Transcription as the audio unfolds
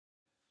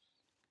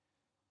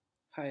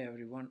Hi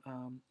everyone.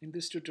 In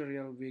this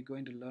tutorial, we're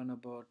going to learn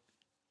about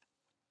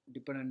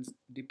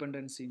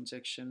dependency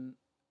injection,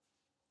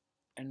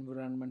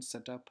 environment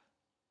setup,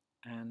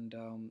 and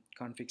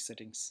config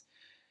settings.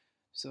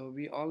 So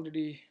we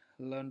already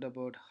learned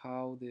about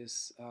how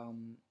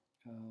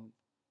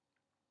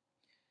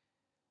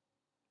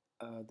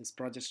uh, this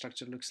project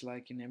structure looks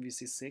like in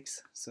MVC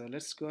 6. So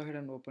let's go ahead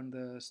and open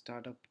the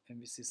startup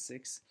MVC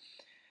 6.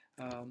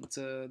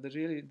 So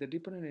the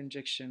dependent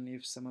injection,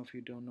 if some of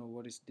you don't know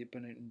what is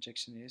dependent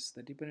injection is,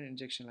 the dependent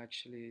injection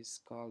actually is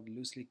called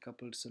loosely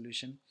coupled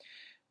solution,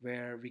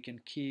 where we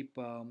can keep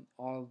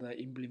all the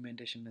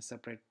implementation in a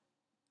separate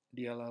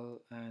DLL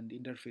and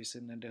interface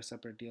in a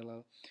separate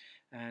DLL,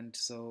 and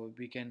so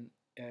we can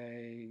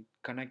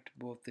connect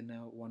both in a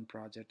one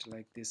project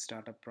like this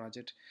startup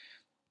project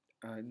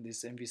in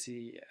this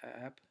MVC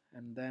app,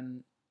 and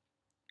then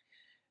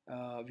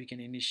we can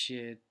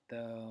initiate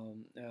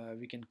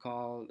we can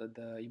call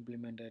the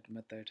implemented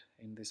method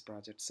in this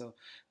project. So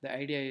the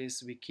idea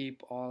is we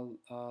keep all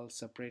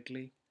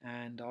separately,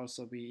 and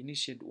also we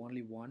initiate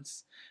only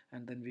once,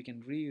 and then we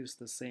can reuse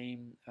the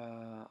same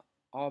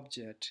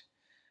object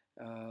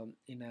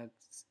in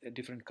a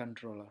different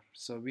controller.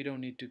 So we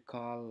don't need to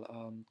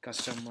call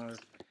customer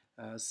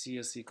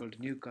CS equal to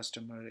new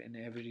customer in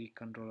every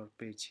controller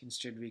page.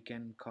 Instead, we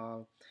can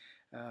call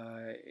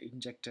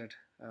injected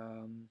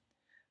um,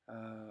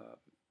 uh,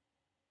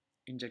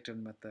 injected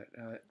method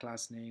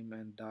class name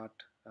and dot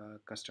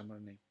customer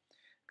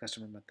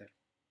method.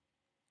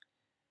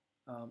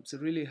 So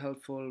really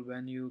helpful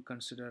when you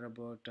consider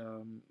about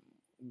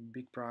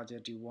big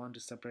project, you want to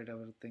separate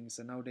everything.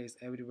 So nowadays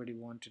everybody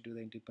want to do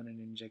the independent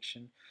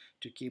injection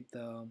to keep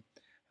the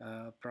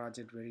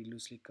project very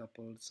loosely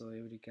coupled, so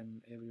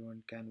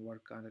everyone can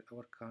work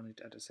on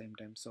it at the same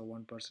time. So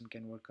one person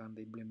can work on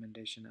the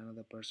implementation,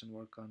 another person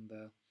work on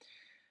the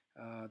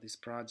this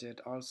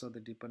project. Also the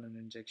dependent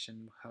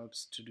injection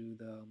helps to do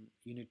the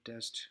unit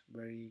test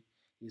very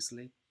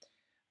easily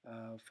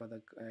for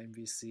the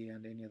MVC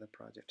and any other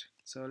project.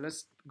 So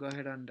let's go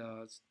ahead and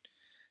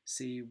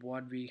see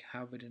what we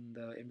have it in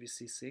the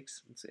MVC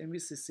 6. So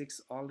MVC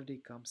 6 already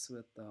comes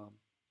with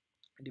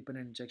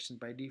dependent injection.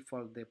 By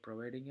default they're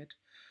providing it.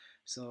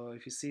 So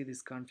if you see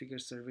this configure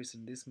service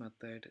in this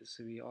method,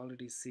 so we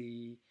already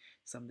see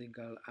something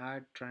called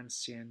add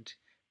transient,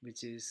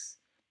 which is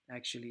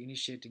actually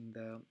injecting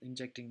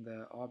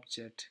the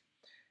object,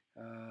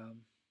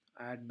 um,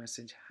 add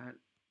message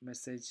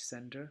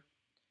sender,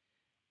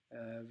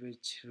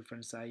 which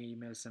reference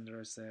email sender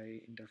as a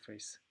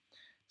interface.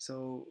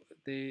 So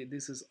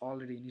this is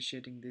already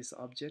initiating this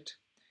object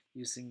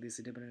using this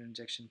independent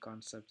injection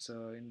concept.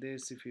 So in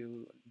this, if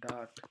you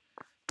dot,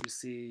 you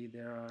see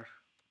there are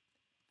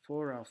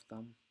four of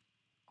them,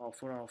 or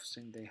four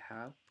offspring they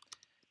have.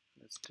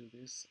 Let's do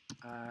this.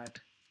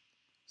 Add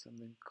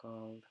something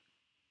called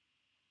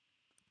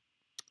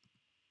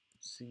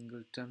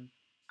singleton,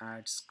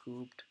 add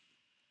scooped,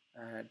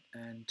 add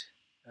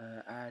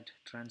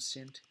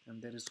transient,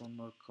 and there is one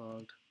more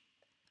called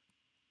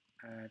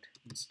add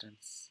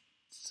instance.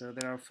 So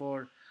there are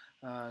four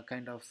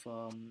kind of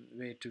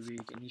way to we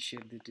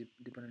initiate the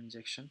dependent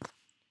injection.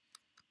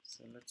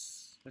 So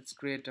let's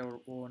create our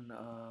own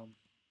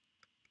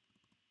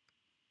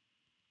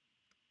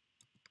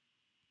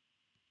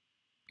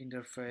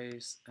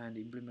interface and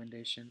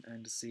implementation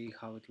and see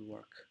how it will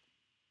work.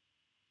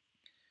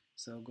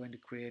 So I'm going to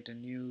create a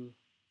new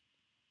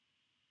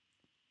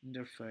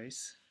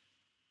interface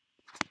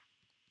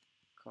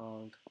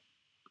called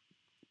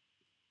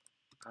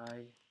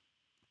I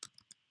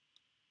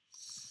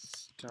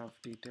stuff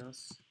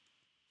details.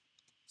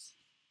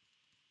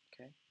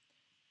 Okay,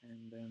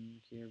 and then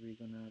here we're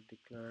gonna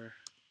declare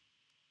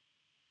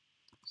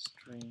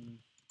string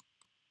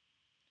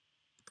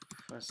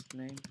first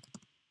name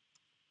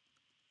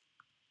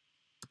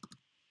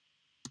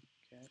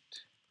get,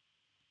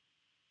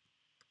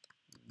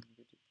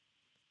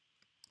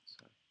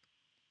 sorry,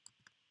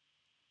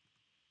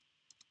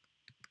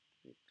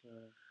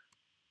 declare,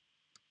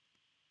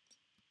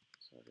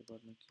 sorry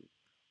about my key,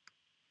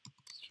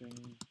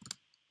 string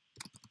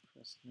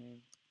first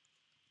name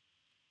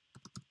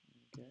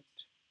get,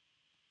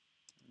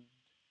 and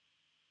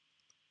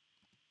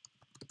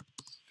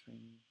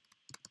string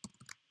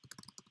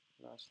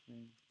last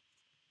name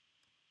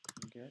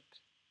get,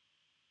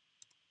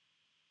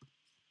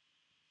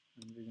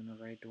 and we're gonna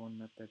write one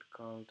method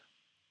called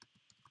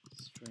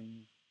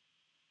string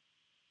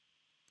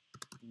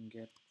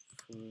get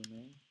full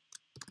name.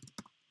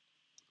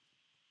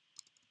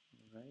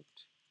 Right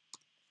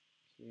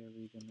here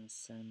we're gonna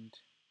send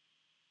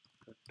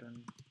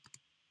return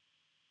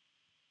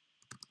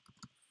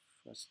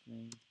first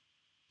name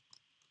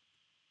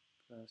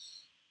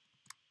plus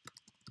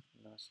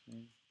last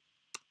name.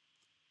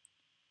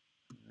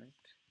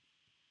 Right,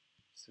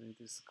 so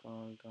it is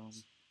called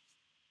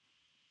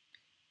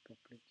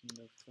public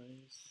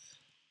interface.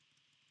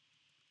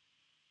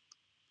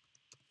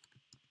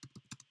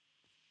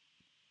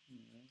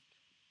 Right.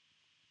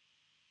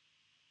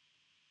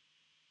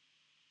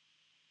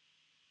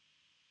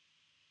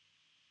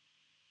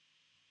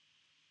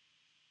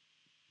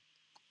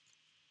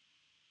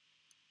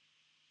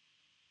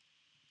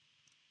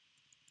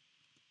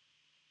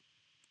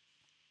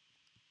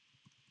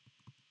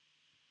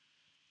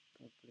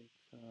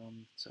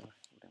 click sorry,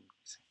 what am I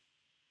missing?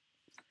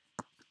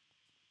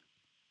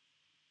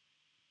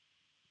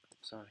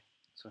 Sorry,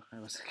 so I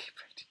was keep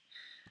writing.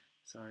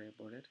 Sorry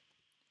about it.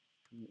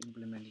 I'm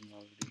implementing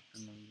already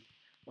unknowingly.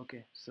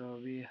 Okay, so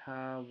we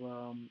have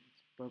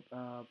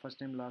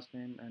first name, last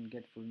name, and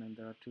get full name.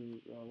 There are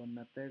one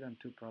method and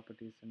two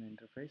properties in the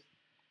interface.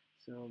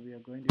 So we are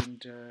going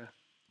to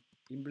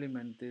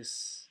implement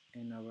this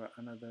in our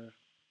another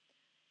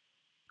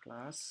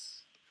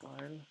class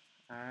file.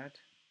 Add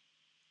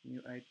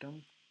new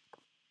item,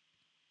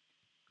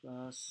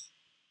 class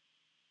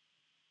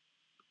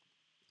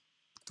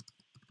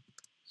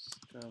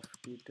stuff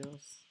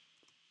details.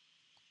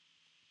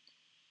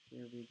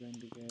 Here we're going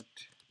to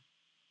get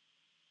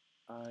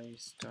I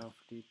stuff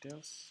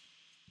details,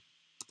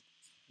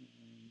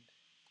 and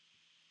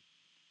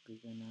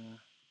we're gonna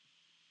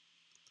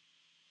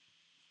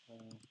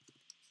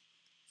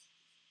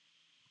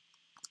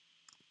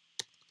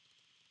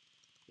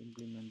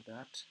implement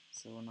that.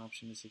 So one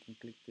option is you can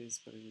click this,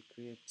 but it will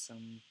create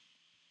some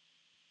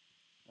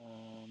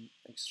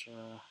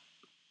extra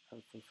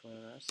helpful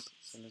for us.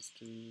 So let's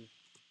do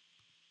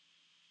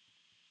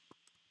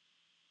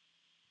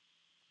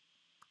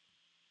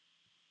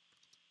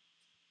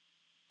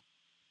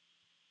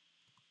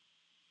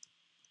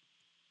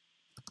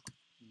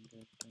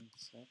get and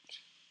set,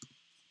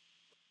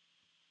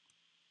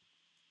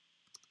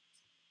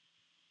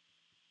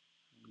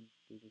 and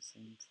do the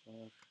same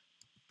for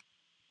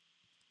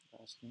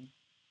last name.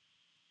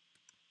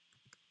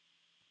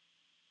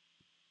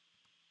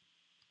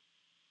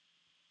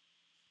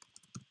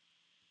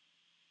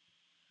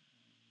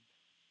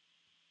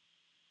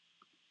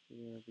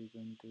 Here we're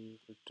going to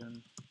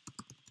return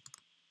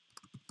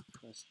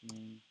first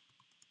name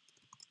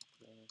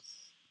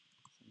plus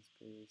some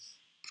space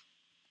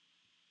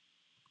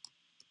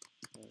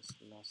plus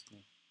last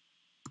name.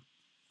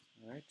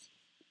 All right.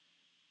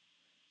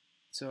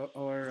 So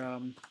our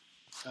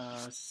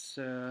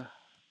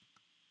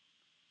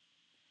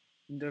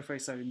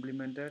interface are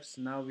implemented.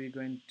 So now we're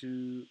going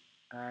to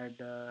add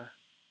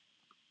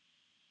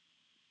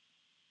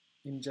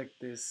inject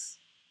this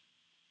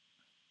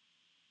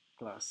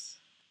class.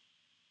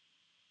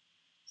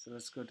 So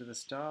let's go to the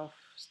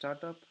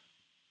startup,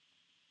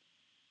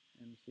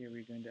 and here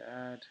we're going to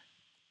add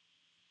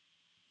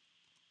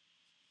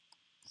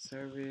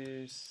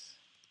service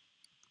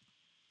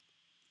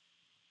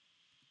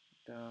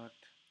dot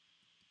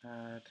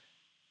add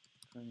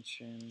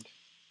unchained,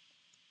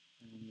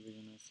 and we're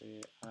gonna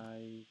say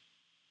I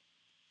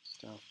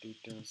staff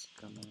details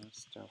comma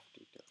staff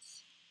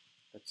details.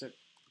 That's it.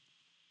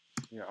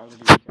 We are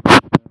already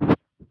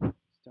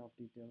staff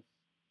details.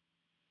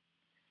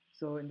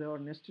 So in our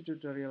next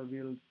tutorial,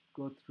 we'll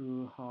go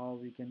through how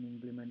we can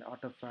implement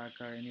artifact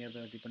or any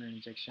other dependent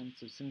injection.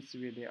 So since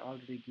they're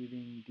already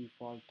giving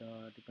default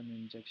dependent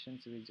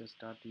injection, so we'll just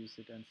start to use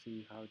it and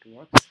see how it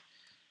works.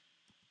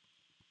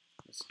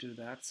 Let's do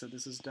that. So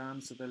this is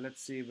done. So then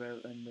let's see where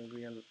in the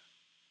real.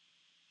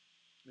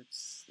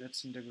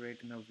 Let's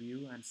integrate in a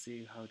view and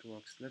see how it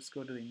works. Let's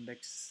go to the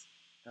index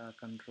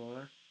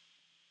controller.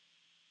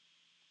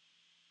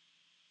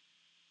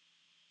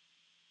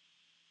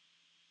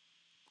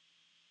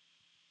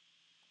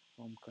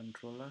 Home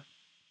controller.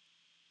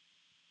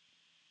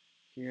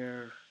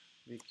 Here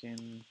we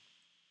can,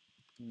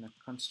 in a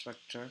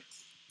constructor,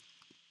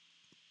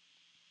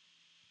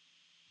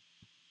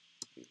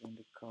 we're going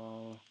to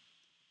call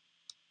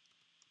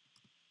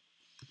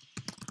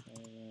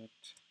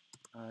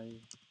private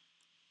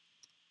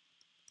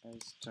I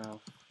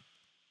stuff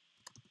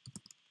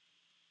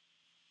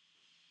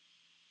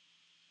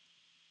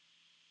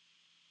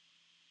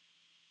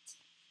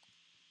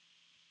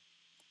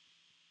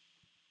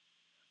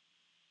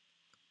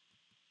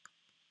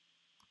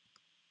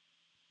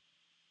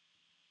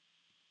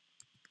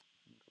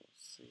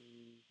C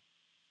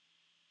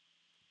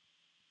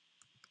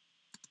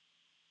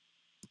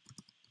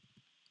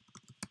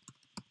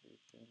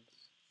details.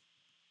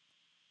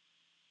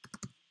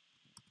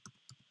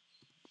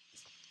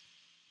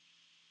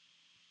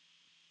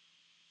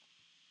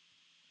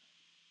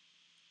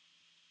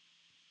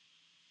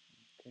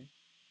 Okay,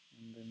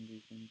 and then we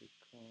can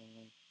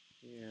call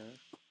here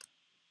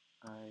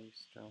I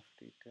stuff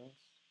details.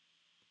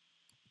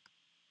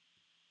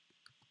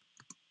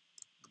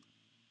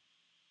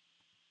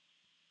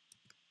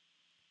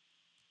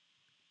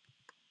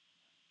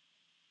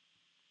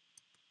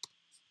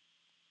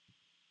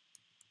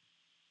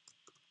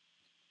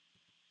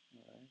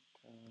 Alright,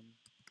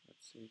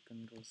 let's say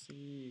Control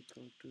C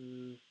equal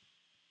to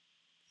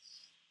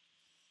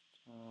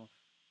stuff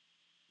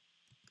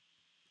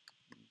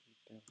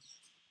details.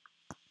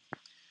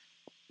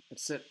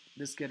 That's it.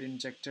 This get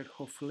injected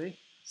hopefully.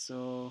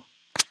 So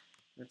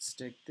let's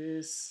take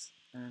this,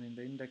 and in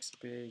the index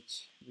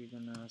page we're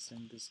gonna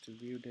send this to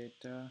view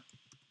data.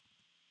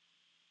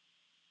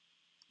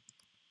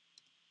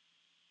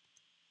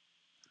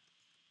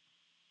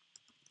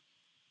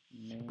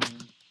 Name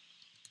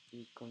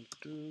equal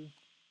to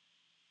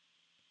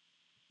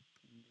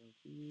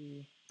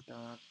v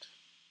dot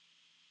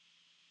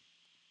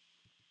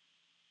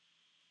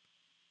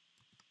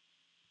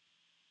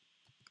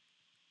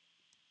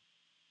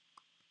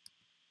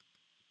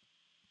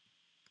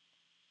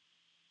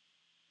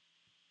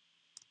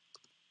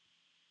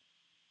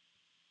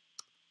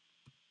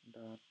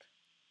dot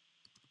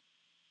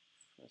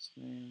first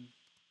name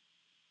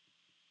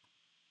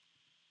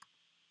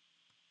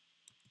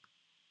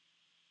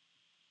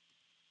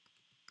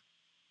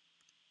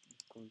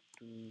equal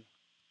to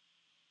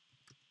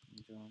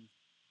John.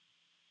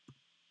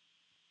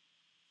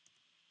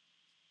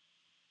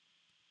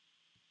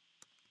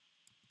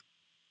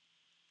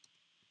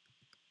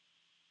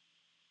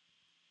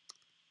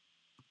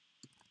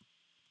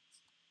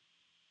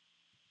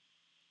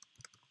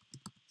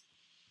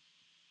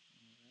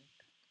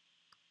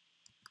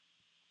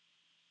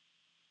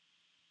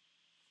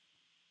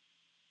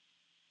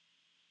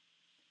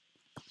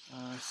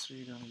 It's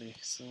read only.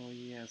 So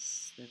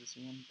yes, there is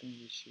one thing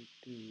we should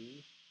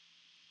do.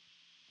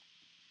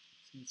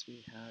 Since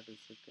we had a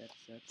get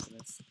set,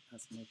 so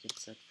let's make it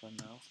set for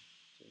now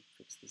to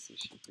fix this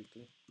issue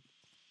quickly.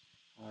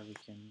 Or we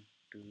can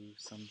do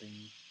something.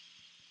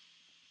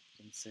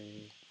 We can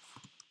say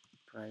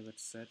private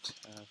set.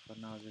 For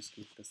now, just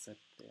keep the set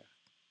there.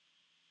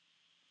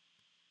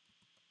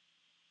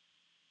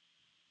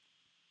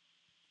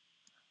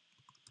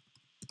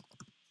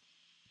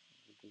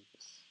 We'll do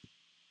this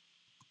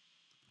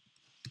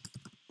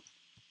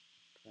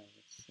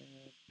private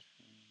set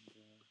and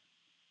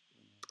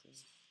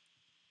this.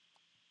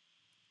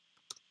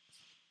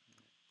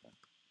 Right,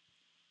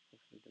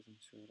 hopefully it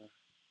doesn't show it up.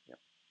 Yep,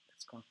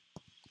 it's gone.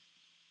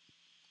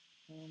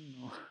 Oh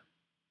no. Okay,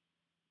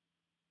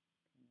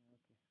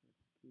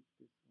 let's keep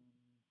this one.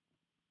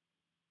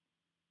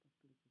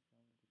 Public is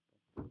already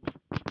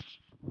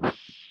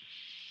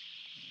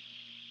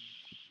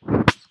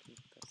public. Let's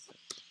keep the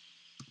set.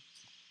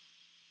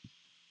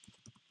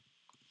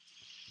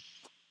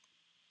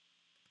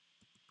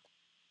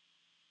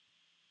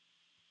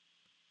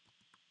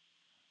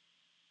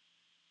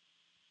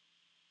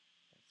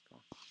 Let's go.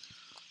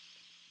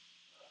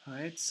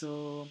 Alright,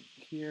 so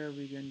here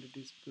we're going to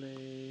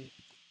display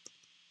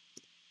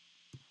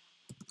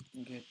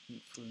get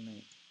full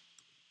name.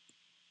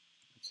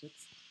 That's it.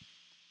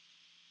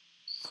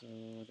 So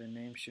the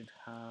name should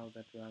have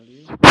that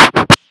value.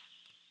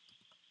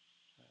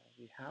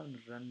 We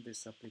haven't run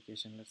this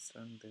application. Let's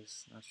run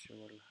this. Not sure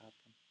what will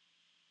happen.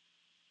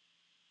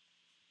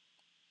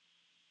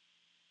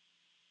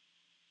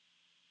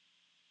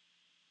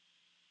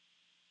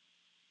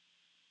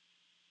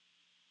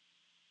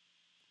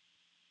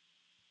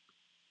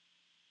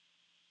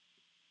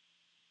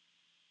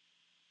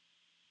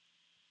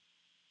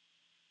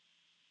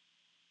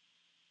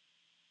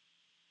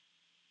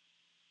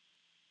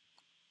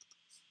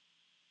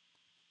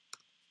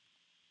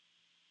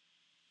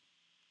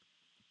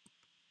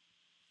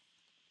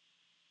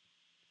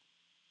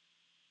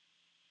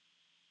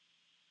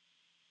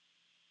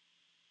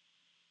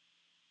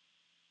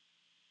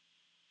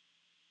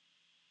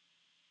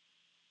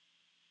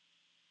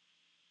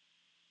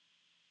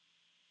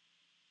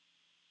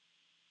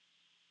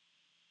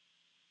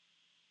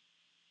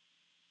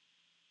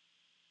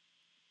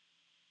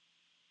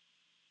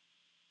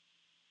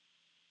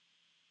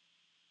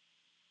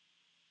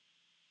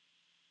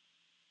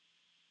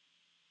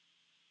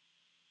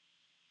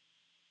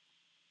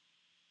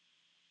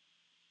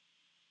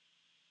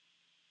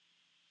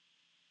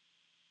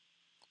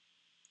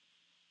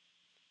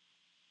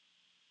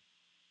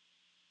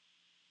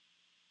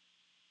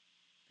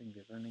 I think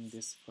we're running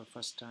this for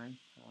first time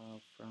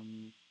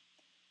from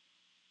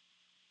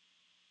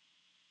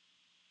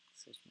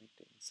it may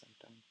take some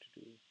time to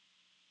do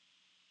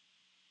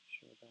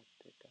show that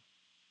data.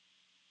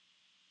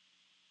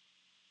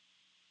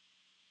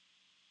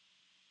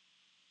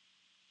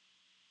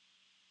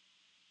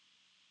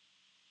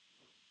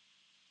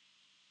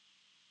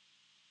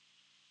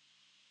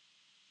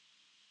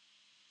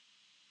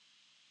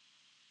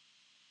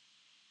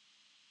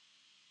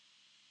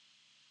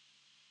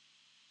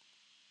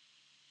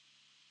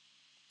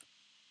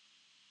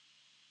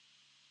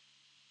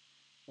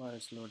 While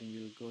it's loading,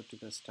 we'll go to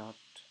the start.cs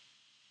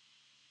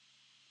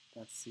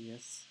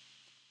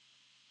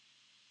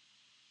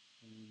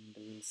and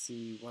we'll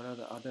see what are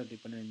the other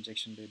dependent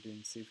injection they're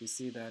doing. So if you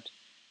see that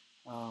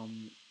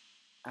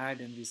add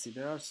MVC,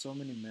 there are so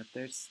many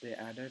methods they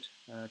added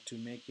to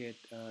make it.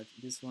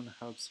 This one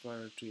helps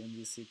for to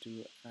MVC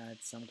to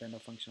add some kind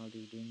of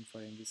functionality doing for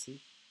MVC. I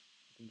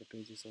think the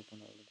page is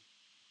open already.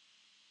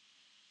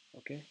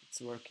 Okay,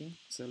 it's working.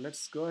 So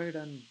let's go ahead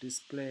and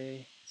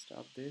display.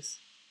 Stop this,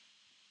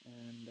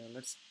 and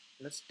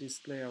let's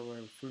display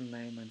our full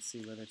name and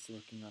see whether it's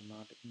working or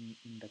not in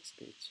index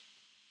page.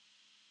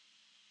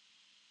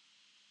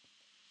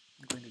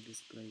 I'm going to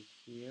display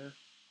here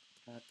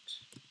at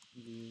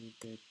view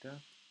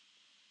data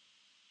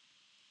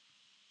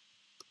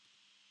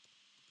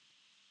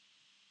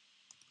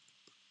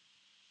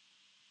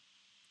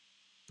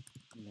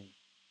name.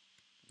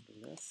 Do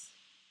this.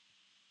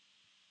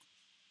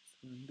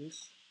 Run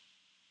this.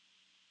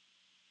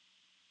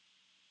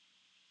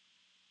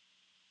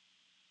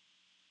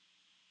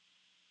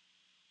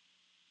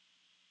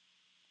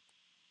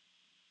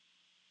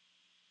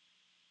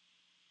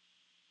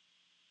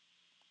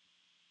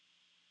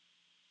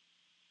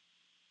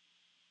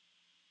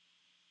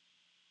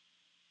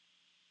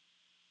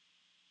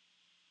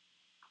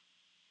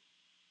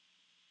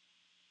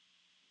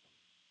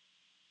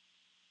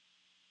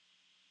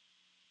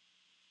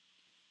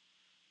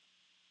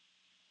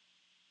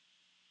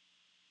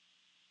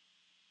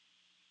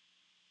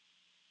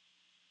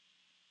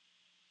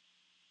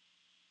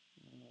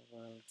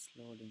 while it's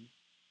loading.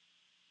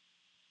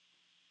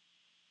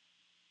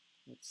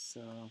 Let's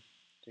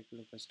take a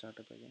look at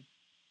startup again.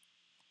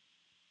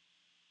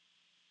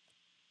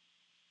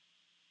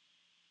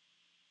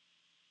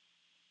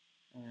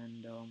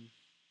 And all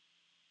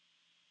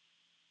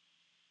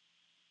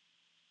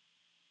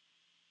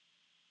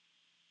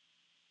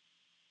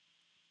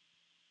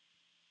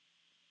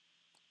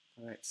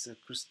right, so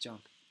Chris John,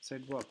 so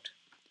it worked.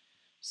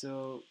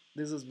 So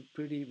this is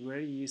pretty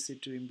very easy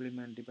to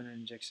implement dependent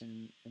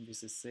injection in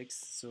MVC 6.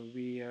 So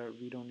we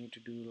don't need to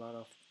do a lot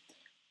of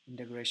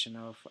integration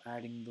of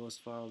adding those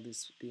files,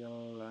 this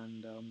DL,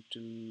 and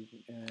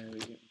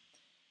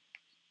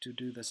to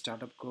do the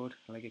startup code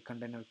like a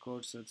container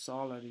code. So it's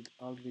already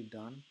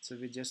done. So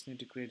we just need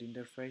to create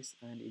interface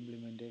and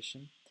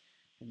implementation.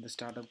 In the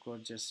startup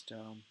code, just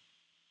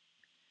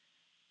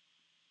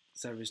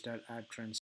service.add trends.